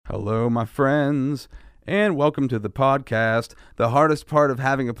Hello, my friends, and welcome to the podcast. The hardest part of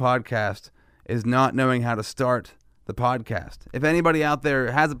having a podcast is not knowing how to start the podcast. If anybody out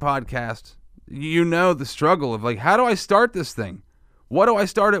there has a podcast, you know the struggle of how do I start this thing? What do I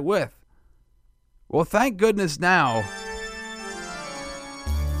start it with? Well, thank goodness now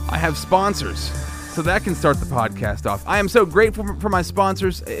I have sponsors, so that can start the podcast off. I am so grateful for my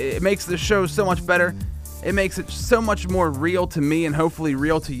sponsors. It makes the show so much better. It makes it so much more real to me and hopefully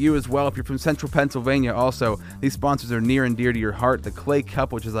real to you as well. If you're from Central Pennsylvania also, these sponsors are near and dear to your heart. The Clay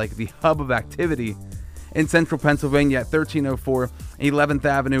Cup, which is like the hub of activity in Central Pennsylvania at 1304 11th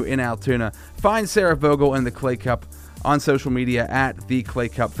Avenue in Altoona. Find Sarah Vogel and the Clay Cup on social media at The Clay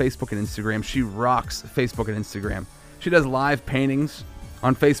Cup, Facebook and Instagram. She rocks Facebook and Instagram. She does live paintings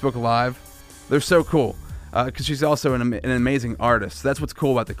on Facebook Live. They're so cool. Because she's also an amazing artist. That's what's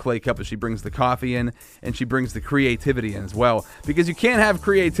cool about the Clay Cup is she brings the coffee in and she brings the creativity in as well. Because you can't have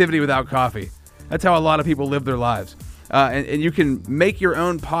creativity without coffee. That's how a lot of people live their lives. And you can make your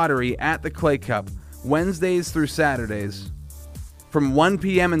own pottery at the Clay Cup Wednesdays through Saturdays from 1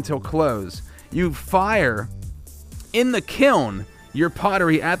 p.m. until close. You fire in the kiln your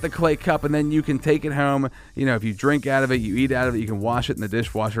pottery at the Clay Cup, and then you can take it home. You know, if you drink out of it, you eat out of it, you can wash it in the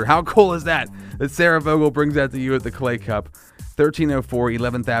dishwasher. How cool is that? That Sarah Vogel brings that to you at the Clay Cup, 1304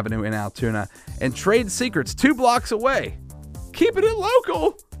 11th Avenue in Altoona. And Trade Secrets, 2 blocks away. Keeping it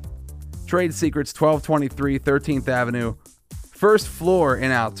local. Trade Secrets, 1223 13th Avenue, first floor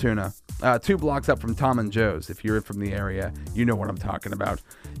in Altoona. 2 blocks up from Tom and Joe's. If you're from the area, you know what I'm talking about.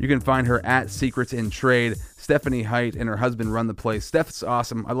 You can find her at Secrets in Trade. Stephanie Height and her husband run the place. Steph's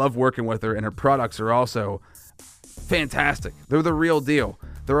awesome. I love working with her, and her products are also fantastic. They're the real deal.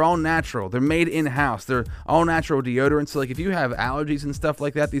 They're all natural. They're made in-house. They're all natural deodorants. So if you have allergies and stuff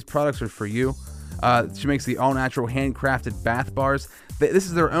like that, these products are for you. She makes the all-natural handcrafted bath bars. This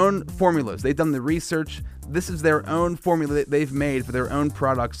is their own formulas. They've done the research. This is their own formula that they've made for their own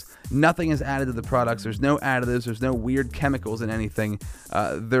products. Nothing is added to the products. There's no additives. There's no weird chemicals in anything.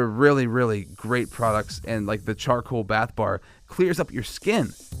 They're really, really great products. And the charcoal bath bar clears up your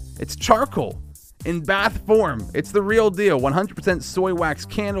skin. It's charcoal in bath form. It's the real deal. 100% soy wax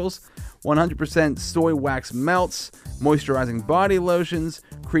candles, 100% soy wax melts, moisturizing body lotions,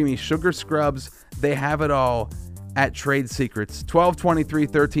 creamy sugar scrubs. They have it all at Trade Secrets, 1223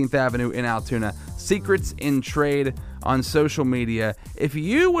 13th Avenue in Altoona. Secrets in Trade on social media. If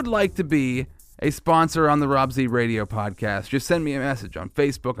you would like to be a sponsor on the Rob Z Radio podcast, just send me a message on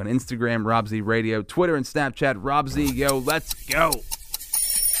Facebook, on Instagram, Rob Z Radio, Twitter and Snapchat, Rob Z. Yo, let's go.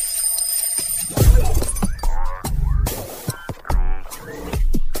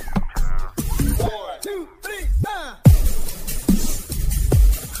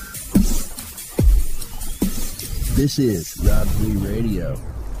 This is Rob Z Radio.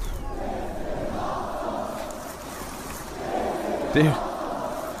 Dude.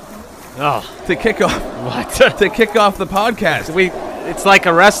 Oh. To kick off What? to kick off the podcast. It's like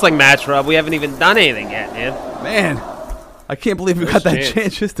a wrestling match, Rob. We haven't even done anything yet, man. Man, I can't believe we got that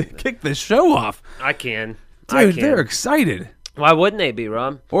chance just to kick the show off. I can. Dude, they're excited. Why wouldn't they be,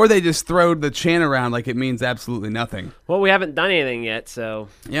 Rob? Or they just throw the chant around like it means absolutely nothing. Well, we haven't done anything yet, so...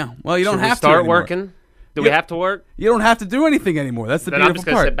 Yeah, well, you don't Should we have to start anymore. working? Do we have to work? You don't have to do anything anymore. That's the Then I'm beautiful just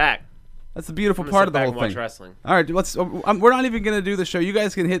going to part. sit back. That's the beautiful I'm part sit of the back whole and watch thing. wrestling. All right, we're not even going to do the show. You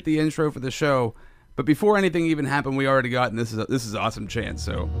guys can hit the intro for the show. But before anything even happened, we already got, and this is awesome chance.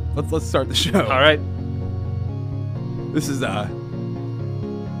 So let's start the show. All right. This is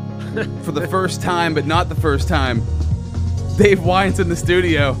for the first time, but not the first time. Dave Wine's in the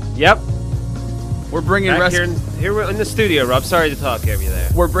studio. Yep. We're bringing Back here we're in the studio, Rob. Sorry to talk over you there.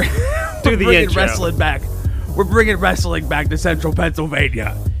 We're Do we're the bringing intro. wrestling back. We're bringing wrestling back to Central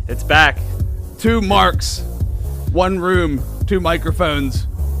Pennsylvania. It's back. 2 marks, 1 room, 2 microphones,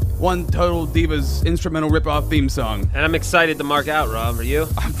 1 Total Divas instrumental rip-off theme song. And I'm excited to mark out, Rob. Are you?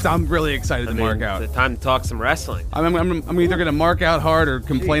 I'm really excited to mark out. It's time to talk some wrestling. I'm either going to mark out hard or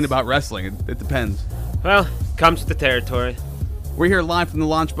complain about wrestling. It depends. Well, comes with the territory. We're here live from the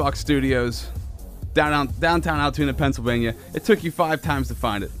Launchbox Studios, downtown Altoona, Pennsylvania. It took you 5 times to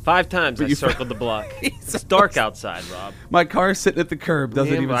find it. 5 times I circled the block. It's dark outside, Rob. My car's sitting at the curb.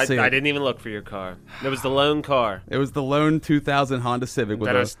 Doesn't even see it. I didn't even look for your car. It was the lone car. It was the lone 2000 Honda Civic.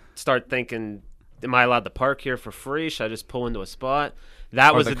 Then I start thinking, am I allowed to park here for free? Should I just pull into a spot?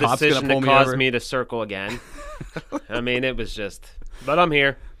 That was a decision that caused me to circle again. I mean, it was just... But I'm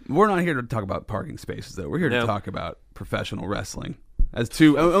here. We're not here to talk about parking spaces, though. We're here to talk about professional wrestling. As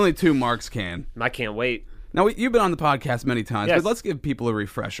only 2 marks can. I can't wait. Now, you've been on the podcast many times, Yes. but let's give people a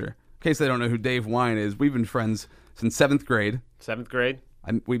refresher. In case they don't know who Dave Wine is, we've been friends since 7th grade. 7th grade.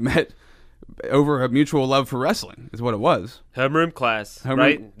 We met over a mutual love for wrestling is what it was. Homeroom class,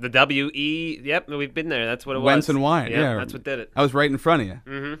 right? The WE. Yep, we've been there. That's what it was. Wentz and Wyatt. Yeah, that's what did it. I was right in front of you.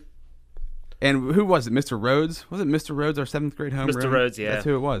 Mm-hmm. And who was it? Mr. Rhodes? Was it Mr. Rhodes, our 7th grade homeroom? Mr. Rhodes, yeah. That's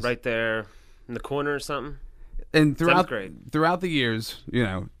who it was. Right there in the corner or something. And throughout the years,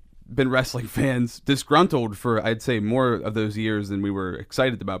 been wrestling fans, disgruntled for, I'd say, more of those years than we were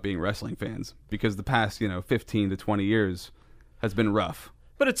excited about being wrestling fans, because the past, 15 to 20 years has been rough.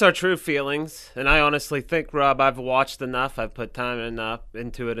 But it's our true feelings, and I honestly think, Rob, I've watched enough, I've put time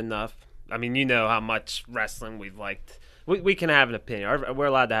into it enough. I mean, you know how much wrestling we've liked. We can have an opinion. We're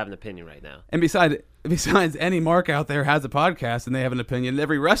allowed to have an opinion right now. And besides, any mark out there has a podcast, and they have an opinion.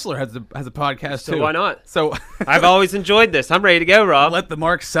 Every wrestler has a podcast too. So why not? So I've always enjoyed this. I'm ready to go, Rob. Let the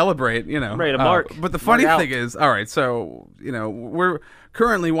marks celebrate. I'm ready to mark. But the funny thing is, all right. So we're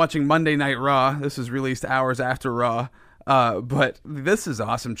currently watching Monday Night Raw. This is released hours after Raw. But this is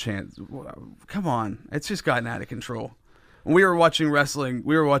awesome chant. Come on, it's just gotten out of control. When we were watching wrestling,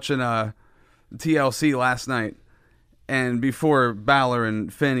 we were watching TLC last night. And before Balor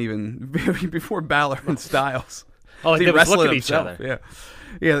and Finn, before Balor and Styles, they look at each other.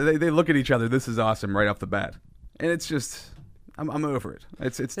 Yeah, they look at each other. This is awesome right off the bat, and it's just, I'm over it.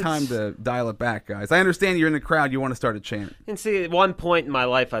 It's time to dial it back, guys. I understand you're in the crowd, you want to start a chant. And see, at one point in my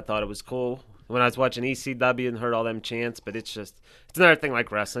life, I thought it was cool when I was watching ECW and heard all them chants, but it's another thing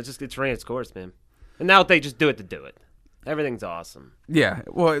like wrestling. It's ran its course, man. And now they just do it to do it. Everything's awesome. Yeah,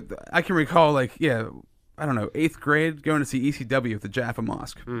 well, I can recall I don't know, 8th grade, going to see ECW at the Jaffa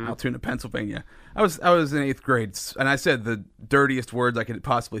Mosque, Altoona, Pennsylvania. I was in 8th grade, and I said the dirtiest words I could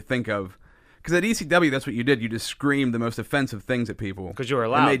possibly think of. Because at ECW, that's what you did. You just screamed the most offensive things at people. Because you were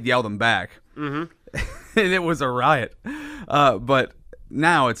allowed. And they'd yell them back. Mm-hmm. And it was a riot. But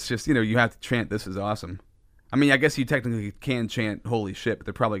now it's just, you have to chant, "This is awesome." I mean, I guess you technically can chant "Holy shit," but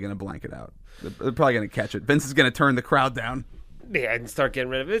they're probably going to blank it out. They're probably going to catch it. Vince is going to turn the crowd down. Yeah, and start getting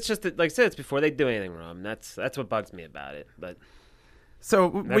rid of it. It's just that, like I said, it's before they do anything wrong. That's what bugs me about it. But so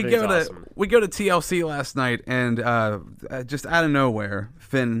we go to TLC last night, and just out of nowhere,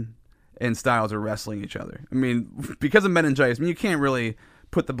 Finn and Styles are wrestling each other. I mean, because of meningitis, you can't really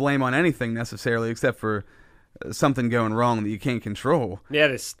put the blame on anything necessarily, except for something going wrong that you can't control. Yeah,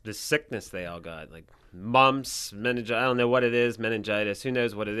 this sickness they all got, like mumps, meningitis. I don't know what it is, meningitis. Who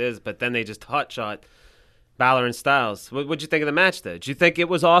knows what it is? But then they just hotshot Balor and Styles. What'd you think of the match, though? Did you think it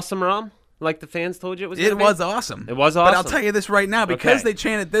was awesome, Rom? Like the fans told you it was? It was awesome. It was awesome. But I'll tell you this right now, because they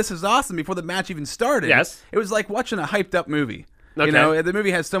chanted "This is awesome" before the match even started. Yes. It was like watching a hyped up movie. Okay. The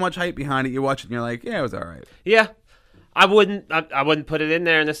movie has so much hype behind it. You watch it and you're like, yeah, it was all right. Yeah. I wouldn't put it in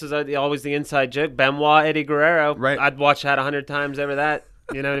there, and this is always the inside joke. Benoit, Eddie Guerrero. Right. I'd watch that 100 times over that.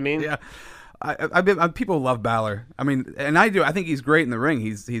 You know what I mean? Yeah. People love Balor. I mean, and I do. I think he's great in the ring.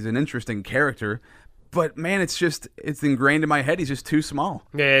 He's an interesting character. But man, it's ingrained in my head. He's just too small.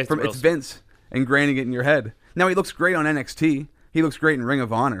 Yeah, it's Vince ingraining it in your head. Now he looks great on NXT. He looks great in Ring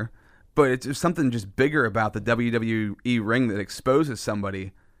of Honor. But it's something just bigger about the WWE ring that exposes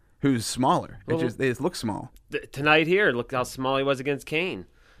somebody who's smaller. They just look small. Tonight here, look how small he was against Kane.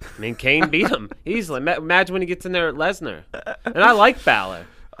 I mean, Kane beat him easily. Imagine when he gets in there at Lesnar. And I like Balor.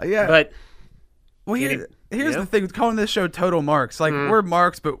 Yeah. But here's the thing with calling this show Total Marks. Like, we're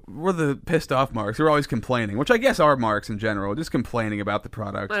marks, but we're the pissed off marks. We're always complaining, which I guess are marks in general, just complaining about the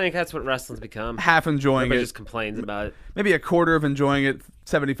product. I think that's what wrestling's become. Half enjoying Everybody it. just complains about it. Maybe a quarter of enjoying it,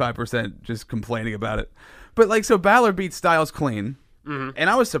 75% just complaining about it. But, so Balor beat Styles clean. Mm-hmm. And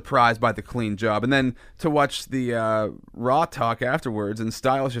I was surprised by the clean job. And then to watch the Raw talk afterwards, and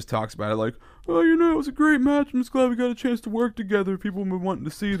Styles just talks about it like, "Oh, it was a great match. I'm just glad we got a chance to work together. People have been wanting to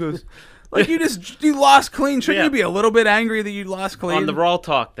see this." Like, you lost clean. Shouldn't you be a little bit angry that you lost clean? On the Raw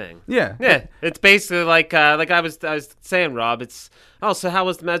talk thing. Yeah. Yeah. It's basically like I was saying, Rob, so how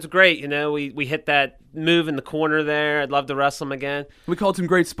was the match? Great. We hit that move in the corner there. I'd love to wrestle him again. We called some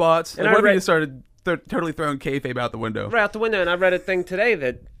great spots. And what if you started totally throwing kayfabe out the window? Right out the window. And I read a thing today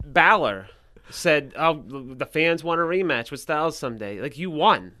that Balor said, "Oh, the fans want a rematch with Styles someday." Like, you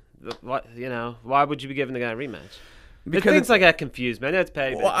won. Why would you be giving the guy a rematch? Because things like that confuse me. I know it's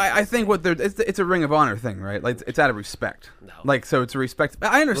petty. Well, I think it's a Ring of Honor thing, right? Like, it's out of respect. No. So it's a respect.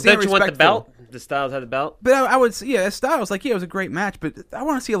 I understand. Don't you want the belt? Does Styles have the belt? But I would, Styles, it was a great match, but I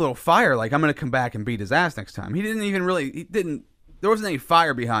want to see a little fire. Like, I'm going to come back and beat his ass next time. He didn't even really. There wasn't any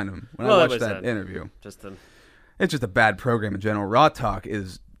fire behind him when I watched that interview. It's just a bad program in general. Raw talk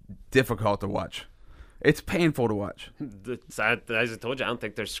is difficult to watch. It's painful to watch. As I told you, I don't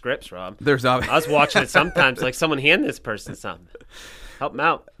think there's scripts, Rob. There's not. I was watching it sometimes, like someone hand this person something. help him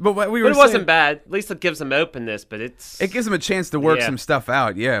out. But what we were But it wasn't bad. At least it gives them openness. But it gives him a chance to work Yeah. some stuff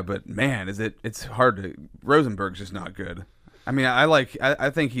out. Yeah, but man, it's hard to. Rosenberg's just not good. I mean, I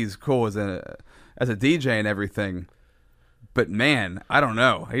think he's cool as a DJ and everything. But man, I don't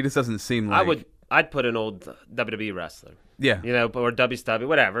know. He just doesn't seem like. I'd put an old WWE wrestler. Yeah. You know, or WCW,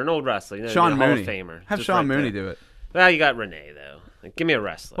 whatever, an old wrestler. You know, Sean a Mooney. Hall of Famer. Have just Sean right Mooney there. do it. Well, you got Renee though. Like, give me a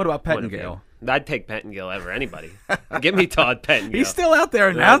wrestler. What about One of Pettengill? them. I'd take Pettengill over anybody. Give me Todd Pettengill. He's still out there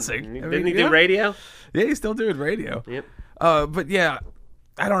announcing. Didn't he do radio? Yeah, he's still doing radio. Yep. But yeah,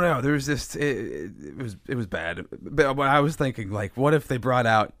 I don't know. There was just it was bad. But I was thinking, like, what if they brought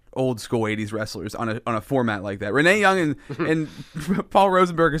out old school '80s wrestlers on a format like that? Renee Young and Paul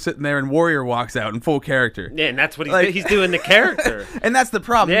Rosenberg are sitting there, and Warrior walks out in full character. Yeah, and that's what Like- he's doing the character. And that's the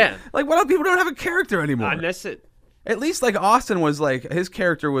problem. Yeah. Like, what if people don't have a character anymore? I miss it. At least like Austin was like, his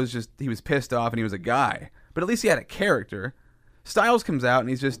character was just, he was pissed off and he was a guy. But at least he had a character. Styles comes out and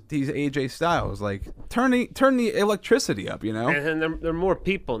he's AJ Styles. Like, turn the electricity up, you know? And there are more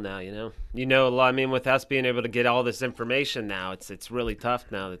people now, you know. You know a lot. I mean, with us being able to get all this information now, it's really tough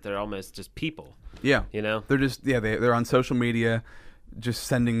now that they're almost just people. Yeah. You know. They're just, they're on social media, just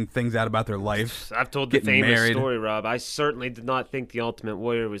sending things out about their life. I've told the Getting famous married. story, Rob. I certainly did not think the Ultimate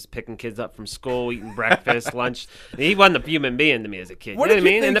Warrior was picking kids up from school, eating breakfast, lunch. He wasn't a human being to me as a kid. What You know did what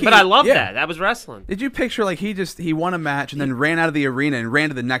I you mean? think But he- I love yeah. that. That was wrestling. Did you picture like he won a match and then ran out of the arena and ran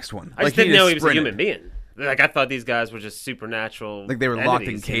to the next one? I Like just didn't know he was a sprinted. human being. Like, I thought these guys were just supernatural. Like they were locked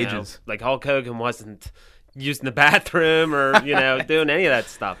in entities, you know? cages. Like Hulk Hogan wasn't using the bathroom or, you know, doing any of that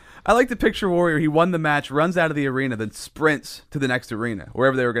stuff. I like to picture Warrior. He won the match, runs out of the arena, then sprints to the next arena,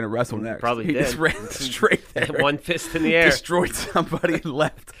 wherever they were going to wrestle next. Probably he did. just ran straight there. One fist in the air. Destroyed somebody and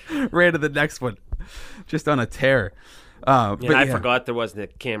left. Ran to the next one. Just on a tear. But I yeah. forgot there wasn't a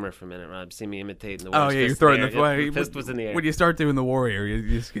camera for a minute, Rob. See me imitating the Oh, worst yeah, you're fist throwing in the air. Yep, fist was in the air. When you start doing the Warrior, you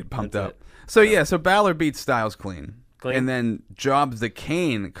just get pumped That's up. it. So Balor beats Styles clean. Clean. And then jobs the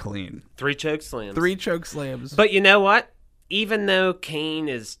Kane clean. 3 choke slams. 3 choke slams. But you know what? Even though Kane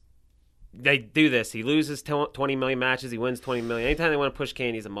is... They do this. He loses 20 million matches. He wins 20 million. Anytime they want to push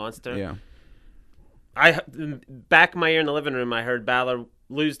Kane, he's a monster. Yeah. Back in my ear in the living room, I heard Balor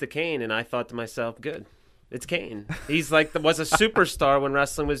lose to Kane, and I thought to myself, good. It's Kane. He's like was a superstar when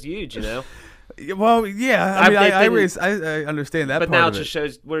wrestling was huge, you know? Well, yeah. I mean, I understand that But part now of it it. just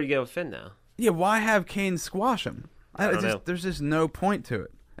shows where you go with Finn now. Yeah, why have Kane squash him? don't know. There's just no point to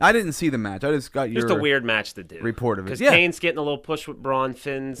it. I didn't see the match. I just got your Just a weird match to do. report of it. Because Yeah. Kane's getting a little push with Braun,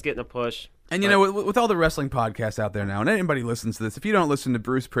 Finn's getting a push. And you know, with all the wrestling podcasts out there now, and anybody listens to this, if you don't listen to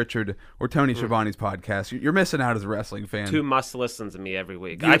Bruce Pritchard or Tony Schiavone's podcast, you're missing out as a wrestling fan. 2 must listens to me every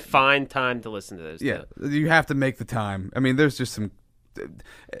week. I find time to listen to those. Yeah, two. you have to make the time. I mean, there's just some.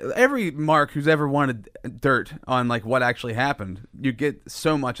 Every mark who's ever wanted dirt on like what actually happened, you get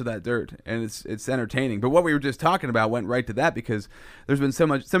so much of that dirt, and it's entertaining. But what we were just talking about went right to that because there's been so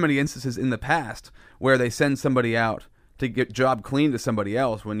many instances in the past where they send somebody out to get job clean to somebody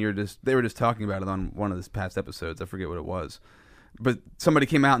else when they were just talking about it on one of the past episodes. I forget what it was, but somebody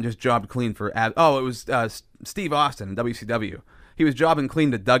came out and just jobbed clean for it was Steve Austin in WCW. He was jobbing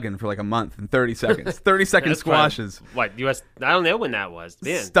clean to Duggan for like a month in 30 seconds. 30-second That's squashes. What, US? I don't know when that was.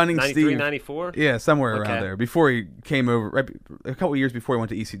 Man, Stunning 93, Steve. 94? Yeah, somewhere Okay. around there. Before he came over, a couple years before he went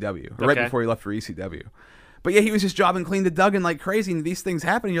to ECW, or right Okay. before he left for ECW. But yeah, he was just jobbing clean to Duggan like crazy, and these things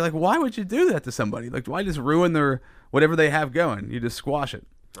happen. And you're like, why would you do that to somebody? Like, why just ruin their whatever they have going? You just squash it.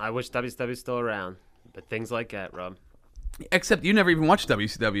 I wish WCW's still around. But things like that, Rob. Except you never even watched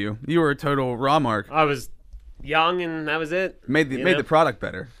WCW. You were a total raw mark. I was young and that was it. Made You the know? product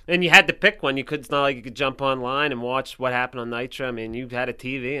better. And you had to pick one. It's not like you could jump online and watch what happened on Nitro. I mean, you had a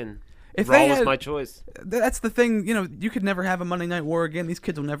TV and If Raw they was had- my choice. That's the thing. You know, you could never have a Monday Night War again. These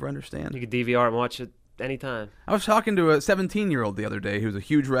kids will never understand. You could DVR and watch it anytime. I was talking to a 17-year-old the other day who was a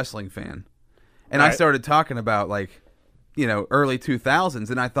huge wrestling fan. And I Right. started talking about, like, you know, early 2000s,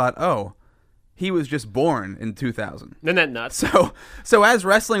 and I thought, oh, he was just born in 2000. Isn't that nuts? So as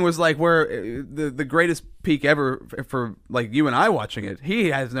wrestling was, like, where the greatest peak ever for, like, you and I watching it,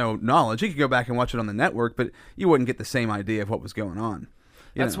 he has no knowledge. He could go back and watch it on the network, but you wouldn't get the same idea of what was going on.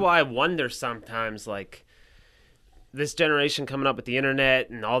 You That's know? why I wonder sometimes, like, this generation coming up with the internet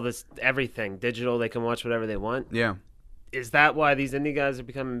and all this everything digital, they can watch whatever they want. Yeah. Is that why these indie guys are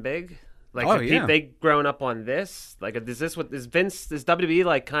becoming big? Like, Oh, have yeah. they grown up on this? Like, is WWE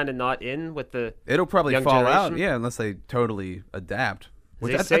like kind of not in with the? It'll probably young fall out, generation? yeah, unless they totally adapt.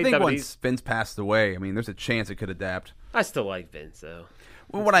 Which They I say think WWE's once Vince passed away, I mean, there's a chance it could adapt. I still like Vince though.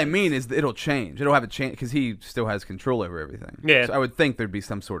 Well, what I mean is that it'll change. It'll have a chance because he still has control over everything. Yeah. So I would think there'd be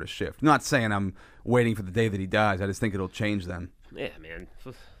some sort of shift. Not saying I'm waiting for the day that he dies. I just think it'll change then. Yeah, man.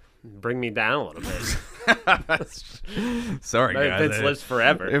 Bring me down a little bit. Sorry, guys. Vince lives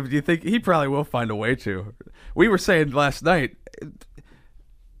forever. If you think he probably will find a way to. We were saying last night.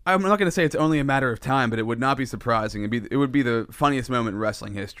 I'm not going to say it's only a matter of time, but it would not be surprising. It would be the funniest moment in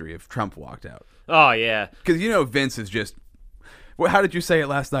wrestling history if Trump walked out. Oh yeah, because Vince is just. How did you say it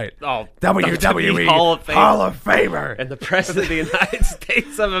last night? Oh, WWE Hall of Famer and the President of the United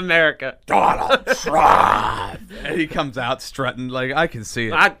States of America, Donald Trump. And he comes out strutting like I can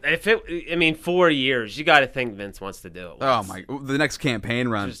see it. 4 years. You got to think Vince wants to do it. Oh my! The next campaign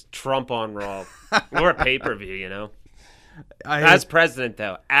run, just Trump on Raw or a pay-per-view. As president,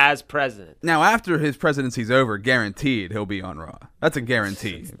 though. As president. Now, after his presidency's over, guaranteed he'll be on Raw. That's a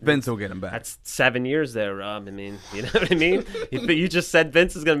guarantee. Vince will get him back. That's 7 years there, Rob. You know what I mean? You just said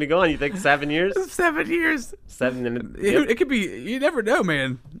Vince is going to be gone. You think 7 years? 7 years. 7 and It could be. You never know,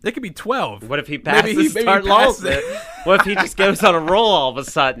 man. It could be 12. What if he passes Start Lawson? What if he just goes on a roll all of a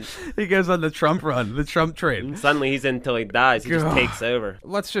sudden? He goes on the Trump run, the Trump train. And suddenly he's in until he dies. He just takes over.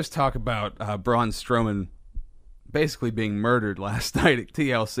 Let's just talk about Braun Strowman basically being murdered last night at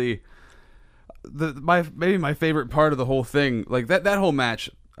TLC. Maybe my favorite part of the whole thing, like that whole match,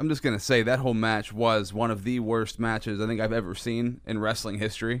 I'm just going to say that whole match was one of the worst matches I think I've ever seen in wrestling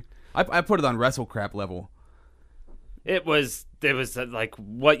history. I put it on WrestleCrap level. It was like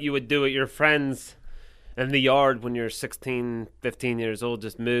what you would do at your friends in the yard when you're 16, 15 years old,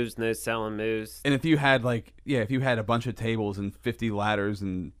 just moves, no selling moves. And if you had a bunch of tables and 50 ladders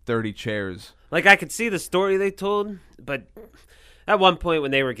and 30 chairs. Like, I could see the story they told, but at one point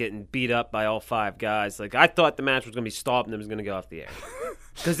when they were getting beat up by all 5 guys, like, I thought the match was going to be stopped and it was going to go off the air.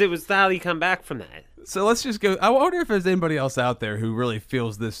 Because it was how you come back from that. So let's just go. I wonder if there's anybody else out there who really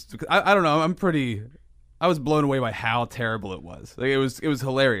feels this. I don't know. I was blown away by how terrible it was. Like, it was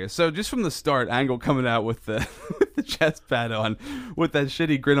hilarious. So just from the start, Angle coming out with the with the chest pad on, with that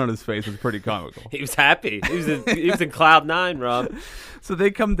shitty grin on his face was pretty comical. He was happy. He was in cloud 9, Rob. So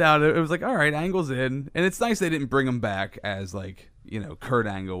they come down. It was like, all right, Angle's in, and it's nice they didn't bring him back as Kurt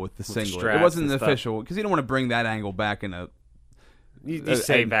Angle with the singlet. It wasn't official because you don't want to bring that Angle back in a. You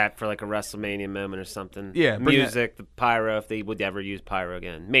save that for like a WrestleMania moment or something. Yeah, music, the pyro, if they would ever use pyro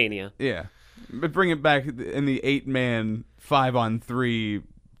again. Mania. Yeah. But bring it back in the 8-man 5-on-3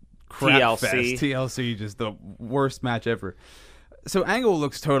 crap TLC. Fest. TLC, just the worst match ever. So Angle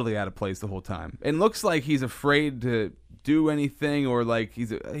looks totally out of place the whole time, and looks like he's afraid to do anything, or like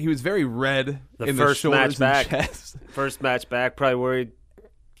he was very red in the shoulders and chest. First match back, probably worried.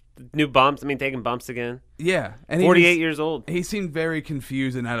 New bumps. Taking bumps again. Yeah, and 48 years old. He seemed very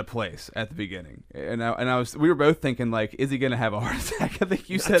confused and out of place at the beginning, and we were both thinking, like, is he going to have a heart attack? I think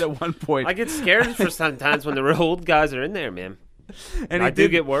you said at one point. I get scared for sometimes when the real old guys are in there, man. And I do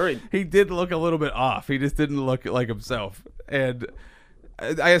get worried. He did look a little bit off. He just didn't look like himself, and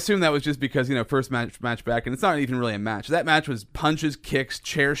I assume that was just because first match back, and it's not even really a match. That match was punches, kicks,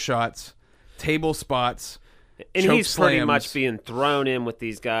 chair shots, table spots. And he's pretty much being thrown in with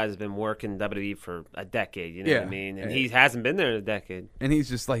these guys who've been working WWE for a decade, you know what I mean? And he hasn't been there in a decade. And he's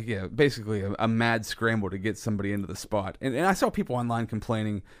just like, basically a mad scramble to get somebody into the spot. And I saw people online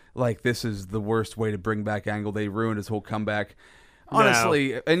complaining, like, this is the worst way to bring back Angle. They ruined his whole comeback.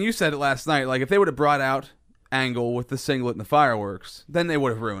 Honestly, and you said it last night, like, if they would have brought out Angle with the singlet and the fireworks, then they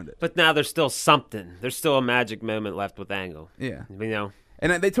would have ruined it. But now there's still something. There's still a magic moment left with Angle. Yeah.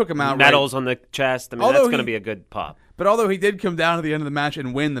 And they took him out. Medals on the chest. That's going to be a good pop. But although he did come down at the end of the match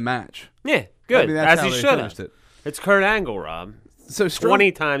and win the match. Yeah, good. As he should have. It. It's Kurt Angle, Rob. So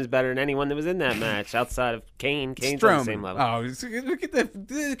 20 times better than anyone that was in that match outside of Kane. Kane's on the same level.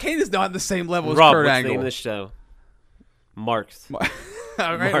 Oh, Kane is not on the same level Rob, as Kurt what's Angle. the name of the show? Marks.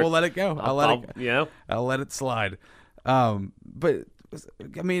 All right, we'll let it go. I'll let it slide. But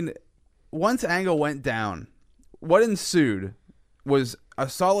once Angle went down, what ensued was a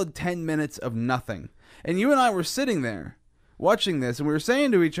solid 10 minutes of nothing. And you and I were sitting there watching this, and we were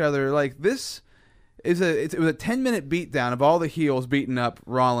saying to each other, like, this is it was a 10-minute beatdown of all the heels beating up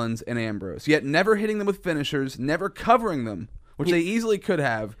Rollins and Ambrose, yet never hitting them with finishers, never covering them, which they easily could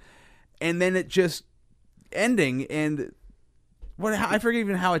have, and then it just ending, and I forget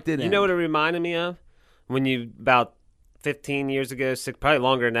even how it did end. You know what it reminded me of? When about 15 years ago, probably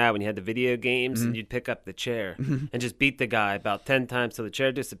longer than that, when you had the video games and you'd pick up the chair and just beat the guy about 10 times till the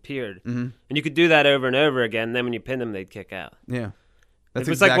chair disappeared. And you could do that over and over again, and then when you pinned them, they'd kick out. Yeah. It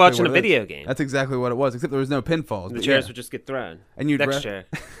was like watching a video game. That's exactly what it was, except there was no pinfalls. The chairs would just get thrown. And you'd Next chair.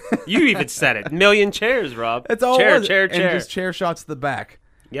 You even said it. Million chairs, Rob. That's all chair. And just chair shots to the back.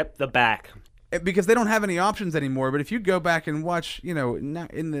 Yep, the back. Because they don't have any options anymore. But if you go back and watch, in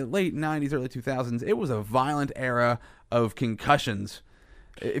the late 90s, early 2000s, it was a violent era of concussions.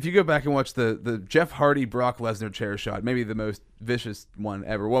 If you go back and watch the Jeff Hardy Brock Lesnar chair shot, maybe the most vicious one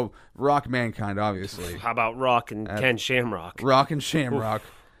ever. Well, Rock Mankind, obviously. How about Rock and Ken Shamrock? Rock and Shamrock.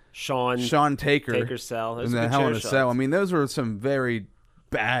 Sean Taker. Taker's cell. And the Hell in a Cell. I mean, those were some very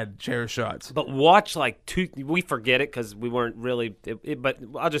bad chair shots. But watch we forget it because we weren't really. But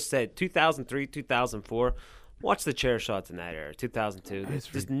I'll just say 2003, 2004. Watch the chair shots in that era. 2002. It's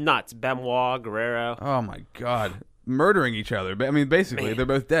just nuts. Benoit, Guerrero. Oh my God. Murdering each other. I mean, basically, they're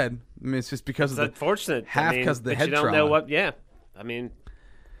both dead. I mean, it's just because of the unfortunate. Because of the head trauma. You don't know what. Yeah. I mean.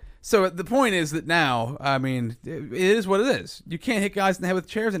 So the point is that now, I mean, it is what it is. You can't hit guys in the head with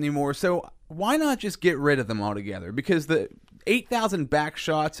chairs anymore. So why not just get rid of them altogether? Because the 8,000 back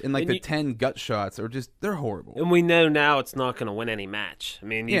shots and the 10 gut shots are they're horrible. And we know now it's not going to win any match. I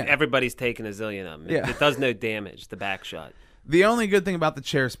mean, everybody's taking a zillion of them. It does no damage, the back shot. The only good thing about the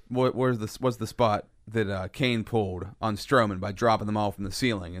chairs was the spot that Kane pulled on Strowman by dropping them all from the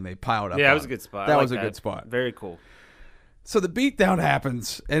ceiling and they piled up. Yeah, that was a good spot. That was a good spot. Very cool. So the beatdown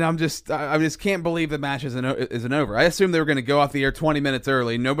happens, and I just can't believe the match isn't over. I assumed they were going to go off the air 20 minutes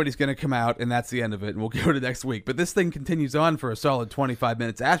early. Nobody's going to come out, and that's the end of it, and we'll go to next week. But this thing continues on for a solid 25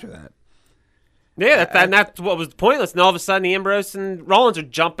 minutes after that. Yeah, that's what was pointless. And all of a sudden, Ambrose and Rollins are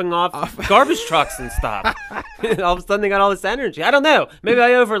jumping off garbage trucks and stuff. All of a sudden, they got all this energy. I don't know. Maybe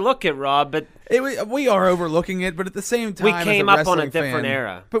I overlook it, Rob, but we are overlooking it. But at the same time, we came up on a different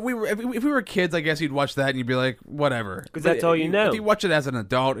era. But if we were kids, I guess you'd watch that and you'd be like, whatever, because that's all you know. If you watch it as an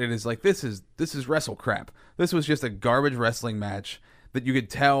adult, it is like this is wrestle crap. This was just a garbage wrestling match that you could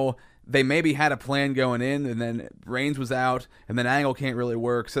tell. They maybe had a plan going in, and then Reigns was out, and then Angle can't really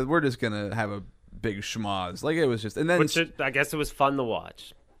work, so we're just gonna have a big schmoz. Like it was just, and then I guess it was fun to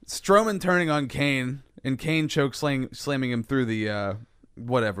watch. Strowman turning on Kane and Kane slamming him through the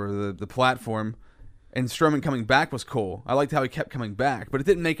the platform, and Strowman coming back was cool. I liked how he kept coming back, but it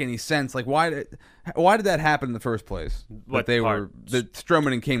didn't make any sense. Like why did that happen in the first place? What that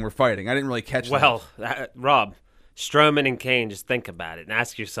Strowman and Kane were fighting. I didn't really catch that. Well, Rob, Strowman and Kane, just think about it and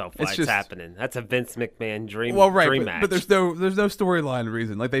ask yourself why it's happening. That's a Vince McMahon dream match. But there's no storyline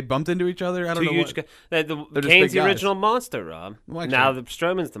reason. Like they bumped into each other. I don't know. Kane's the original monster, Rob. Well, now the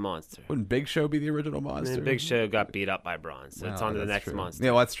Strowman's the monster. Wouldn't Big Show be the original monster? And Big Show got beat up by Braun, so it's on to the next monster.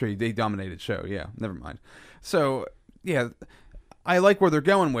 Yeah, well, that's true. They dominated Show. Yeah, never mind. So yeah, I like where they're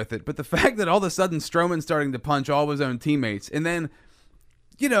going with it, but the fact that all of a sudden Strowman's starting to punch all of his own teammates, and then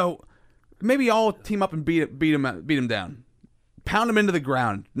maybe all team up and beat him down, pound him into the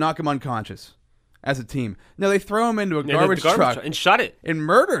ground, knock him unconscious as a team. No, they throw him into a garbage truck and shut it and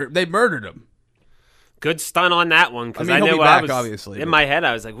They murdered him. Good stun on that one because I know what I was obviously in my head.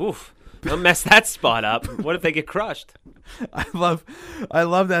 I was like, "Oof, don't mess that spot up." What if they get crushed? I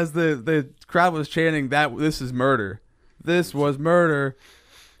loved as the crowd was chanting that this is murder. This was murder.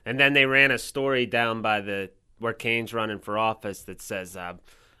 And then they ran a story down by where Kane's running for office that says.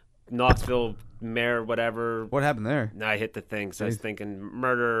 Knoxville mayor, whatever. What happened there? No, I hit the thing, so I was thinking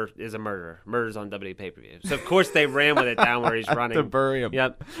murder is a murder. Murder's on WWE pay-per-view. So, of course, they ran with it down where he's running. To bury him.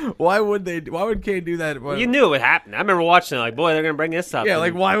 Yep. Why would Kane do that? You knew it would happen. I remember watching it like, boy, they're going to bring this up. Yeah,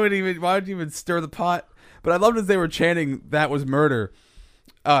 like, why would you even stir the pot? But I loved as they were chanting, that was murder.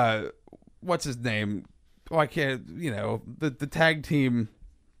 What's his name? Oh, I can't, the tag team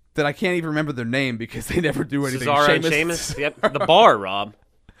that I can't even remember their name because they never do anything. Cesaro and Sheamus. Yep. The Bar, Rob.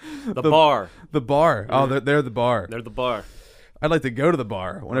 The bar. The bar. Oh, they're the bar. They're the bar. I'd like to go to the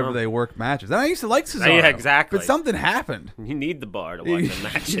bar whenever they work matches. And I used to like Cesaro. Yeah, exactly. But something happened. You need the bar to watch the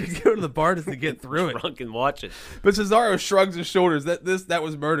matches. You go to the bar just to get through it. Drunk and watch it. But Cesaro shrugs his shoulders. That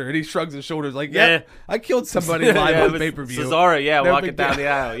was murder. And he shrugs his shoulders like, yeah, I killed somebody live on pay-per-view. Cesaro, walking down the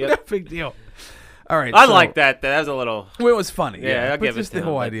aisle. Yep. No big deal. All right. I like that. That was a little... Well, it was funny. Yeah, I'll give just it to the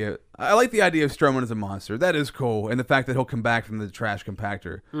whole idea. I like the idea of Strowman as a monster. That is cool. And the fact that he'll come back from the trash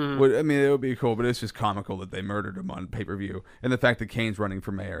compactor. It would be cool, but it's just comical that they murdered him on pay-per-view. And the fact that Kane's running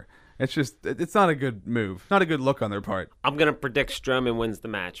for mayor. It's not a good move. Not a good look on their part. I'm going to predict Strowman wins the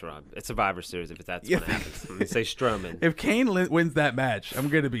match, Rob. It's Survivor Series if that's what happens. I'm going to say Strowman. If Kane wins that match, I'm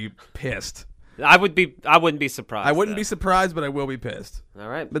going to be pissed. I wouldn't be surprised. I wouldn't be surprised, but I will be pissed. All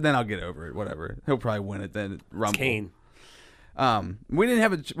right. But then I'll get over it. Whatever. He'll probably win it then. Rumble. It's Kane.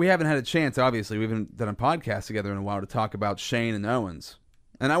 We haven't had a chance. Obviously, we haven't done a podcast together in a while to talk about Shane and Owens.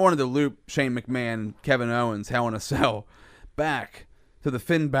 And I wanted to loop Shane McMahon, Kevin Owens, Hell in a Cell back to the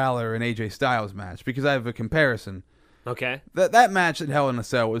Finn Balor and AJ Styles match because I have a comparison. Okay. That match at Hell in a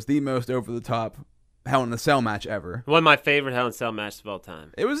Cell was the most over the top Hell in a Cell match ever. One of my favorite Hell in a Cell matches of all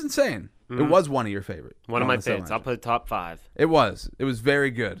time. It was insane. It was one of your favorite. One of my favorites. I'll put it top 5. It was. It was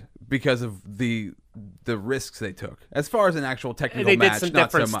very good. because of the risks they took. As far as an actual technical And they match, did some not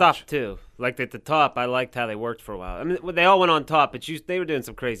different so much. stuff too. Like at the top, I liked how they worked for a while. I mean, they all went on top, but they were doing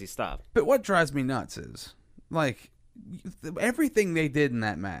some crazy stuff. But what drives me nuts is, like, everything they did in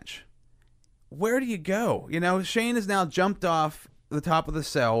that match. Where do you go? You know, Shane has now jumped off the top of the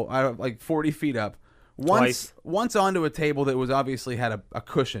cell, like 40 feet up, once onto a table that was obviously had a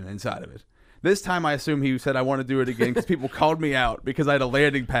cushion inside of it. This time, I assume he said, I want to do it again because people called me out because I had a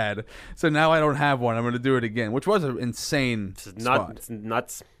landing pad. So now I don't have one. I'm going to do it again, which was an insane spot. It's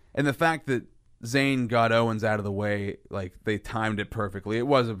nuts. And the fact that Zayn got Owens out of the way, like, they timed it perfectly. It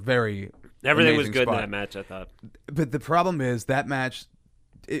was a very Everything was amazing good spot. in that match, I thought. But the problem is that match,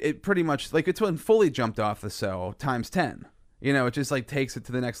 it pretty much, like, it's when fully jumped off the cell times 10. You know, it just, like, takes it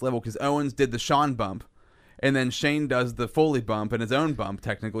to the next level because Owens did the Shawn bump, and then Shane does the Foley bump and his own bump,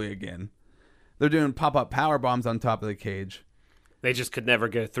 technically, again. They're doing pop-up power bombs on top of the cage. They just could never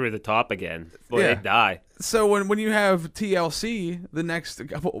go through the top again. Boy, Yeah. they'd die. So when you have TLC the next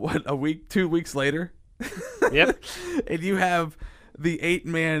a week, 2 weeks later, Yep. and you have the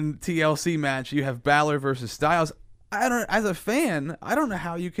 8-man TLC match, you have Balor versus Styles. As a fan, I don't know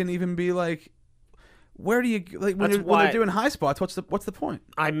how you can even be like, where do you like when they're doing high spots? What's the point?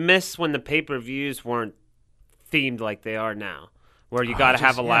 I miss when the pay-per-views weren't themed like they are now. Where you got to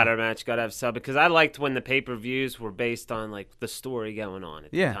have a ladder match, you got to have sub. Because I liked when the pay-per-views were based on like the story going on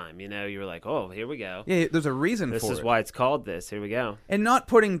at the time. You know, you were like, oh, here we go. Yeah, there's a reason for it. This is why it's called this. Here we go. And not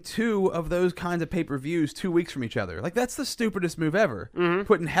putting 2 of those kinds of pay-per-views 2 weeks from each other. Like, that's the stupidest move ever. Mm-hmm.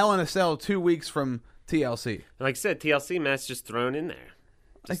 Putting Hell in a Cell 2 weeks from TLC. Like I said, TLC match just thrown in there.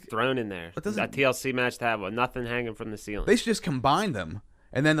 Just thrown in there. That TLC match to have nothing hanging from the ceiling. They should just combine them,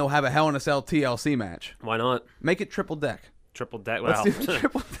 and then they'll have a Hell in a Cell TLC match. Why not? Make it triple deck. Triple deck. Let's Well, do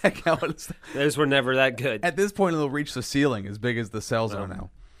triple deck Hell in a Cell. those were never that good. At this point, it'll reach the ceiling as big as the cells are now.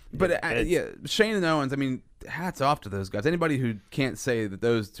 But Shane and Owens, I mean, hats off to those guys. Anybody who can't say that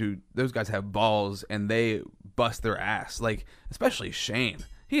those guys have balls and they bust their ass, like especially Shane.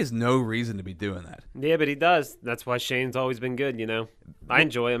 He has no reason to be doing that. Yeah, but he does. That's why Shane's always been good, you know. I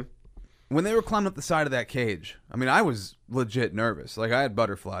enjoy him. When they were climbing up the side of that cage, I mean, I was legit nervous. Like, I had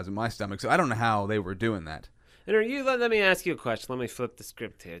butterflies in my stomach, so I don't know how they were doing that. And let me ask you a question. Let me flip the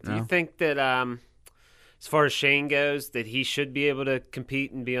script here. Do you think that, as far as Shane goes, that he should be able to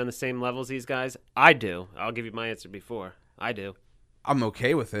compete and be on the same level as these guys? I do. I'll give you my answer before. I do. I'm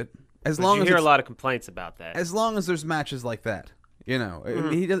okay with it. As But long you as hear a it's- lot of complaints about that. As long as there's matches like that, you know,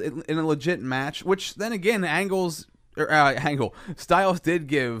 Mm-hmm. he does in a legit match. Which then again, Styles did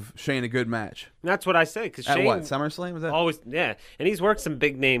give Shane a good match And that's what I say. Because at Shane what SummerSlam was that? always, yeah, and he's worked some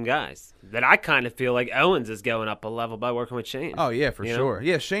big name guys that I kind of feel like Owens is going up a level by working with Shane. Oh yeah, for You know? sure.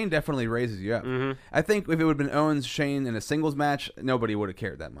 Yeah, Shane definitely raises you up. Mm-hmm. I think if it would have been Owens Shane in a singles match, nobody would have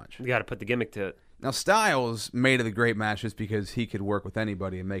cared that much. You got to put the gimmick to it. Now Styles made it a great match just because he could work with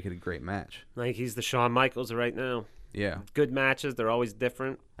anybody and make it a great match. Like he's the Shawn Michaels right now. Yeah, Good matches, they're always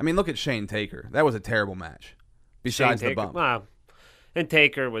different. I mean, look at Shane Taker. That was a terrible match. Besides Shane the Taker, bump. wow. And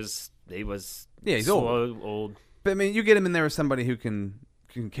Taker was He's slow, old. But I mean, you get him in there with somebody who can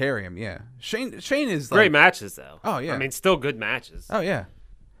carry him. Yeah, Shane is like, Great matches though. Oh, yeah. I mean still good matches. Oh yeah,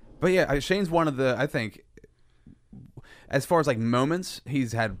 but yeah, Shane's one of the, I think, as far as like moments,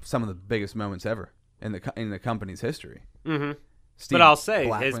 he's had some of the biggest moments ever in the company's history. Mm-hmm. Steve But I'll say his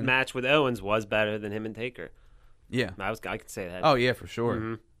Blackman. match with Owens was better than him and Taker. Yeah. I could say that. Oh yeah, for sure.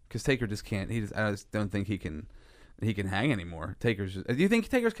 Mm-hmm. Because Taker just can't. I just don't think he can hang anymore. Taker's. Do you think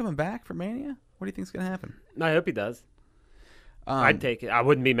Taker's coming back for Mania? What do you think's gonna happen? I hope he does. I'd take it. I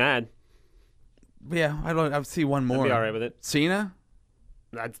wouldn't be mad. Yeah, I'd see one more. I'd be all right with it. Cena.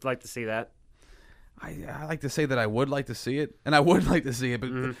 I'd like to see that. I like to say that I would like to see it, and I would like to see it,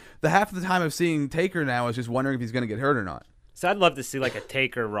 but the half of the time of seeing Taker now is just wondering if he's going to get hurt or not. So I'd love to see like a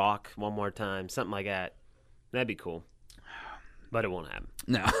Taker Rock one more time, something like that. That'd be cool. But it won't happen.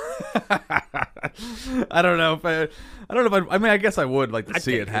 No, I don't know if I mean, I guess I would like to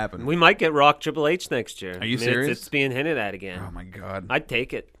see it happen. We might get Rock Triple H next year. Are you serious? It's being hinted at again. Oh my god! I'd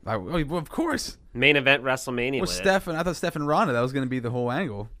take it. Well, of course. Main event WrestleMania. With With Steph, and I thought Steph and Ronda, that was going to be the whole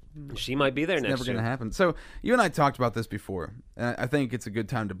angle. it. She might be there It's next never year. going to happen. So you and I talked about this before, and I think it's a good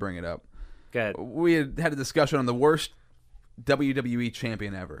time to bring it up. Go ahead. We had a discussion on the worst WWE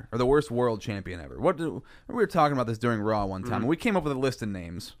champion ever, or the worst world champion ever. We were talking about this during Raw one time, and we came up with a list of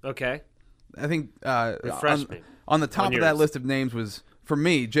names. Okay. I think Refresh me. on the top On of that yours. list of names was, for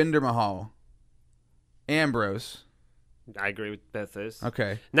me, Jinder Mahal, Ambrose. I agree with both those.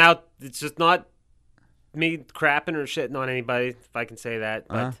 Okay. Now, it's just not me crapping or shitting on anybody, if I can say that.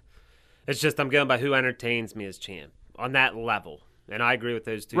 But it's just I'm going by who entertains me as champ on that level. And I agree with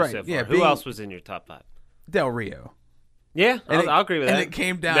those two Right, so far. yeah, Who else was in your top 5? Del Rio. Yeah, I'll agree with that. And it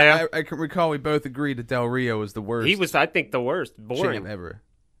came down. Yeah. I can recall we both agreed that Del Rio was the worst. He was, I think, the worst. Boring. champ ever.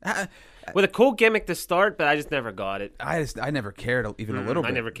 With a cool gimmick to start, but I just never got it. I never cared even a little bit.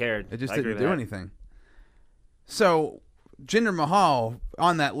 I never cared. It just I agree didn't with do that. anything. So, Jinder Mahal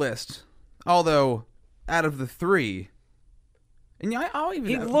on that list, although out of the 3, and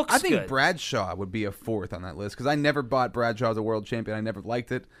He looks I think good. Bradshaw would be a 4th on that list because I never bought Bradshaw as a world champion. I never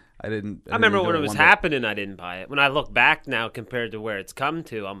liked it. I remember when enjoy it was one bit. happening, I didn't buy it. When I look back now compared to where it's come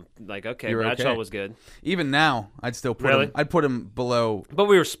to, I'm like, okay, You're Bradshaw okay. was good. Even now, I'd still put Really? him. I'd put him below. But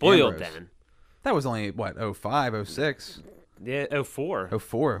we were spoiled Ambrose. then. That was only what 05, 06, Yeah, 04.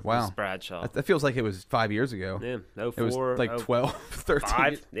 04. Wow, was Bradshaw. That feels like it was 5 years ago. Yeah, 04. It was like 12, 13.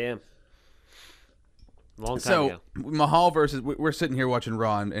 5. Yeah. Long time So ago. Mahal versus we're sitting here watching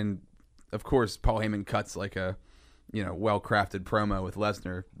Raw, and of course Paul Heyman cuts like a well-crafted promo with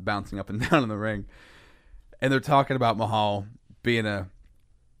Lesnar bouncing up and down in the ring, and they're talking about Mahal being a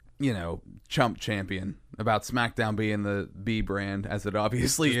chump champion, about SmackDown being the B brand as it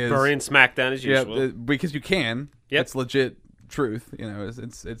obviously is. Burying SmackDown as usual. Yeah, because you can. Yep. It's legit truth.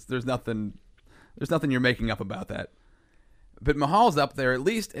 It's there's nothing you're making up about that. But Mahal's up there. At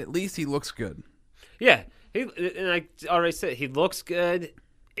least he looks good. Yeah, and I already said he looks good.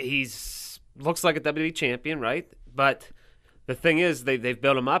 Looks like a WWE champion, right? But the thing is, they've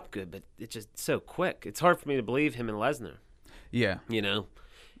built him up good, but it's just so quick. It's hard for me to believe him and Lesnar. Yeah.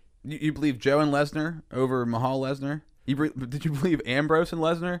 You believe Joe and Lesnar over Mahal Lesnar? Did you believe Ambrose and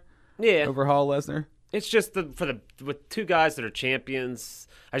Lesnar Yeah. over Hall Lesnar? It's just with two guys that are champions.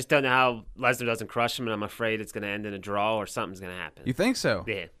 I just don't know how Lesnar doesn't crush him, and I'm afraid it's going to end in a draw or something's going to happen. You think so?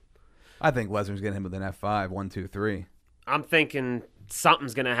 Yeah. I think Lesnar's getting him with an F5, 1, 2, 3. I'm thinking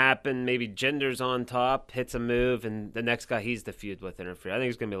something's going to happen. Maybe Jinder's on top, hits a move, and the next guy he's the feud with interfere. I think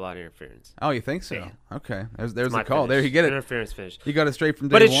there's going to be a lot of interference. Oh, you think so? Yeah. Okay. There's My the call. finish. There you get it. Interference finish. You got it straight from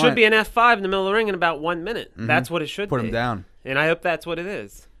day But it one. should be an F5 in the middle of the ring in about 1 minute. Mm-hmm. That's what it should be. Put him down. And I hope that's what it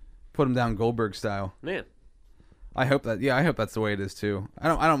is. Put him down Goldberg style. Yeah. I hope that. Yeah, I hope that's the way it is too. I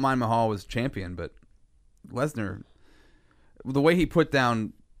don't mind Mahal as champion, but Lesnar, the way he put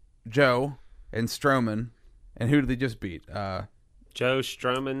down Joe and Strowman, and who did they just beat? Joe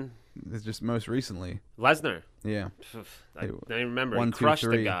Strowman, It's just most recently. Lesnar. Yeah. I don't even remember. 1, He 2, crushed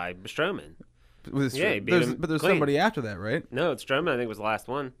 3. the guy. Strowman. Yeah, he beat him but there's clean. somebody after that, right? No, it's Strowman. I think was the last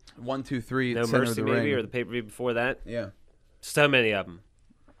one. 1, 2, 3. No center Mercy, of the maybe, ring. or the pay-per-view before that. Yeah. So many of them.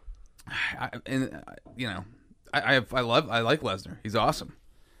 I like Lesnar. He's awesome,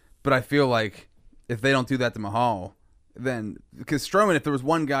 but I feel like if they don't do that to Mahal, then because Strowman, if there was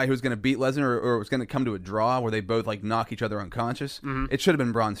one guy who was going to beat Lesnar or it was going to come to a draw where they both like knock each other unconscious, it should have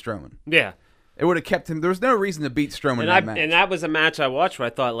been Braun Strowman. Yeah. It would have kept him. There was no reason to beat Strowman in And that match. and that was a match I watched where I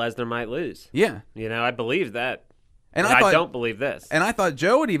thought Lesnar might lose. Yeah, I believed that. and But I don't believe this. And I thought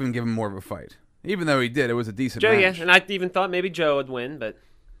Joe would even give him more of a fight, even though he did. It was a decent Joe, match. yeah, and I even thought maybe Joe would win, but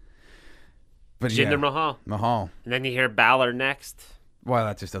but Jinder yeah, Mahal. Mahal. And then you hear Balor next. Well,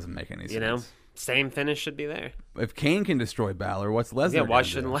 that just doesn't make any sense. Same finish should be there. If Kane can destroy Balor, what's Lesnar? Yeah, why gonna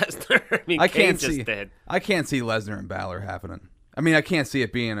shouldn't do? Lesnar? I mean, I Kane can't just see. did. I can't see Lesnar and Balor happening. I mean, I can't see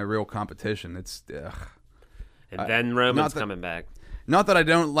it being a real competition. It's And then Roman's not that- coming back. not that I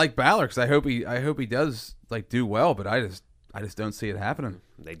don't like Balor because I hope he does like do well, but I just don't see it happening.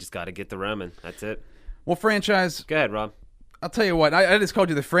 They just got to get the Roman. That's it. Well, franchise, Go ahead, Rob. I'll tell you what. I just called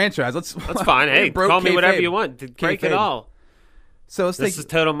you the franchise. That's fine. Hey, broke call me whatever kayfabe. you want. Break it Kayfabe. all. So let's This take. is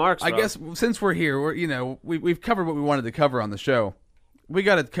total marks. I Rob. guess since we're here, we've covered what we wanted to cover on the show. We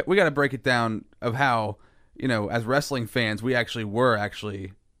got to break it down of how as wrestling fans we were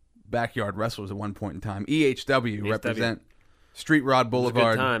backyard wrestlers at one point in time. EHW represent Street Rod time.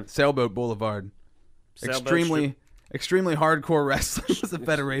 Boulevard, Sailboat Boulevard. Sailboat Extremely hardcore wrestling was the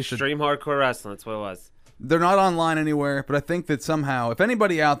federation. Extreme hardcore wrestling. That's what it was. They're not online anywhere, but I think that somehow, if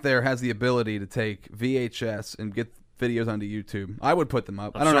anybody out there has the ability to take VHS and get videos onto YouTube, I would put them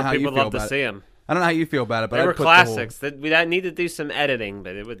up. I don't know how you people feel love to about see it. them. I don't know how you feel about it, but They I'd were put classics. That need to do some editing,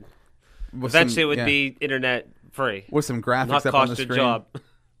 but it would with some- eventually it would yeah, be internet free. with some graphics Not up on the cost a screen. job.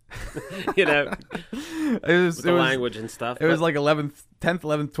 It the language and stuff. It was but like 10th,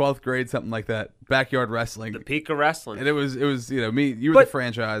 11th, 12th grade, something like that. Backyard wrestling. the peak of wrestling. And it was me. You were But- the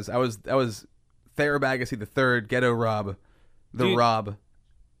franchise. I was Thayer Agassi the third, Ghetto Rob, Do you- Rob.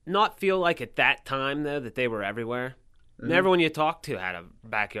 Not feel like at that time though that they were everywhere. And everyone you talked to had a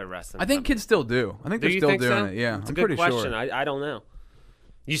backyard wrestling. I think company. kids still do. I think Do they're you still think doing so? it. Yeah, it's I'm a good pretty question. sure. I don't know.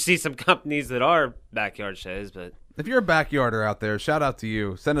 You see some companies that are backyard shows, but If you're a backyarder out there, shout out to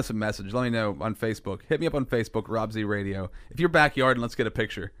you. Send us a message. Let me know on Facebook. Hit me up on Facebook, Rob Z Radio. If you're backyard, and let's get a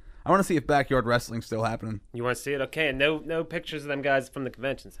picture. I want to see if backyard wrestling's still happening. You want to see it? Okay, and no pictures of them guys from the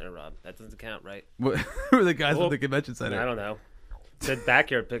convention center, Rob. That doesn't count, right? Who are the guys at the convention center? I don't know. Said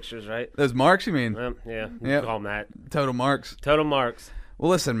backyard pictures, right? Those marks, you mean? Yeah, Yep. call them that. Total marks. Total marks.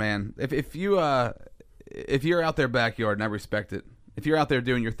 Well, listen, man. If you're out there backyard, and I respect it. If you're out there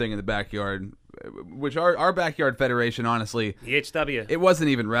doing your thing in the backyard, which our backyard federation, honestly, EHW. it wasn't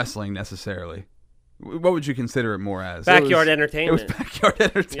even wrestling necessarily. What would you consider it more as? Backyard entertainment. It was backyard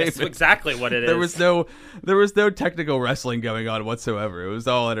entertainment. That's exactly what it is. There was no technical wrestling going on whatsoever. It was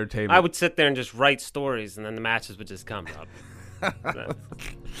all entertainment. I would sit there and just write stories, and then the matches would just come up.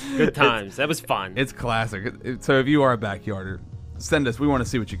 Good times. That was fun. It's classic. So if you are a backyarder, send us. We want to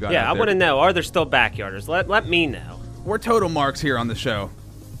see what you got. Yeah, I want want to know. Are there still backyarders? Let me know. We're total marks here on the show.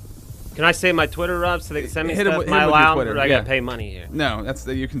 Can I say my Twitter, Rob, so they can send me Hit him stuff? with- Am I hit him with your allowed? Twitter, Or I yeah. gotta pay money here? No,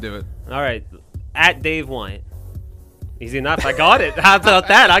 you can do it. All right. At Dave Wyant. Easy enough. I got it. How about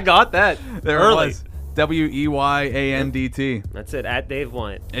that? I got that. There early. it was. WEYANDT. That's it. At Dave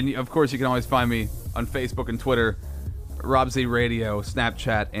Wyant. And of course, you can always find me on Facebook and Twitter. Rob Z Radio,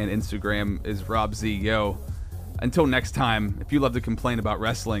 Snapchat, and Instagram is Rob Z Yo. Until next time, if you love to complain about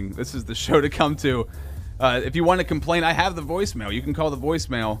wrestling, this is the show to come to. If you want to complain, I have the voicemail. You can call the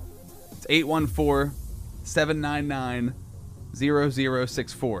voicemail. It's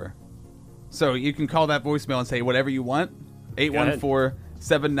 814-799-0064. So you can call that voicemail and say whatever you want.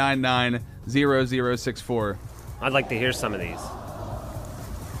 814-799-0064. I'd like to hear some of these.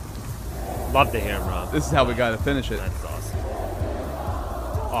 Love to hear them, Rob. This is how we got to finish it. That's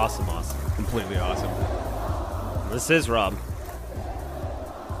awesome. Awesome. Completely awesome. This is Rob.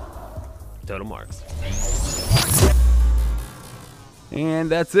 Total marks. And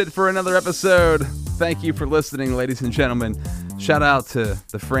that's it for another episode. Thank you for listening, ladies and gentlemen. Shout out to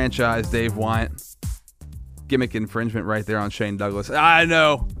the franchise, Dave Wyant. Gimmick infringement right there on Shane Douglas. I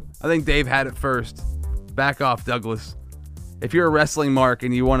know. I think Dave had it first. Back off, Douglas. If you're a wrestling mark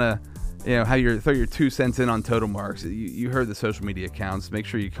and you want to, throw your 2 cents in on Total Marks, you heard the social media accounts. Make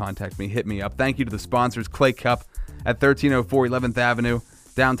sure you contact me. Hit me up. Thank you to the sponsors, Clay Cup at 1304 11th Avenue,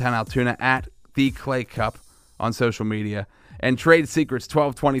 downtown Altoona, at the Clay Cup on social media. And Trade Secrets,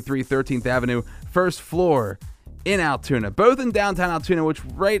 1223 13th Avenue, first floor in Altoona. Both in downtown Altoona, which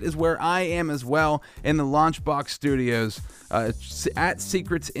right is where I am as well, in the Launchbox Studios, at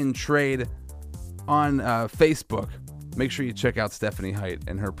Secrets in Trade on Facebook. Make sure you check out Stephanie Height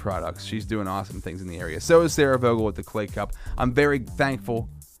and her products. She's doing awesome things in the area. So is Sarah Vogel with the Clay Cup. I'm very thankful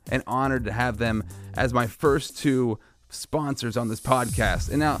and honored to have them as my first 2 sponsors on this podcast.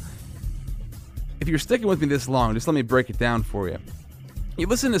 And now, if you're sticking with me this long, just let me break it down for you. You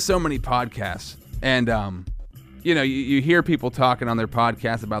listen to so many podcasts, and you hear people talking on their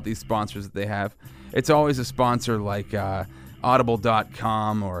podcasts about these sponsors that they have. It's always a sponsor like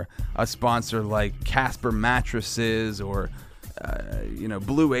Audible.com, or a sponsor like Casper Mattresses, or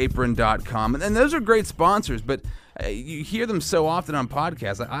BlueApron.com, and those are great sponsors. But you hear them so often on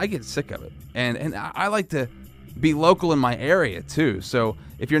podcasts, I get sick of it, and I like to be local in my area too. So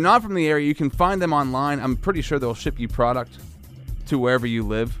if you're not from the area, you can find them online. I'm pretty sure they'll ship you product to wherever you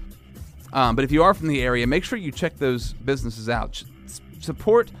live. But if you are from the area, make sure you check those businesses out.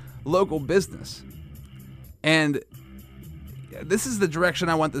 Support local business. And this is the direction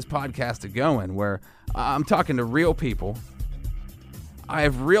I want this podcast to go in, where I'm talking to real people. I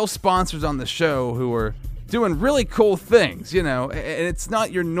have real sponsors on the show who are doing really cool things, and it's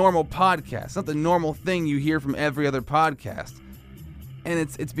not your normal podcast. It's not the normal thing you hear from every other podcast. And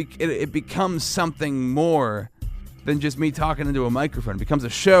it becomes something more than just me talking into a microphone. It becomes a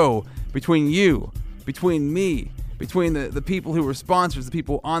show between you, between me, between the people who are sponsors, the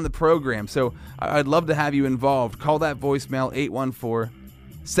people on the program. So I'd love to have you involved. Call that voicemail,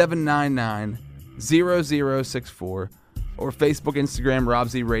 814-799-0064, or Facebook, Instagram, Rob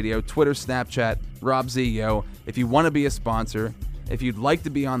Z Radio, Twitter, Snapchat, Rob Z Yo. If you want to be a sponsor, if you'd like to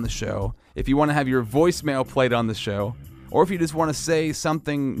be on the show, if you want to have your voicemail played on the show, or if you just want to say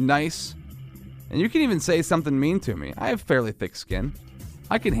something nice, and you can even say something mean to me. I have fairly thick skin.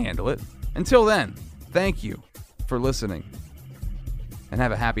 I can handle it. Until then, thank you for listening, and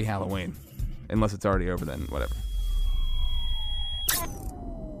have a happy Halloween. Unless it's already over, then whatever.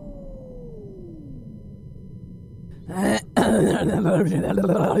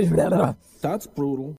 That's brutal.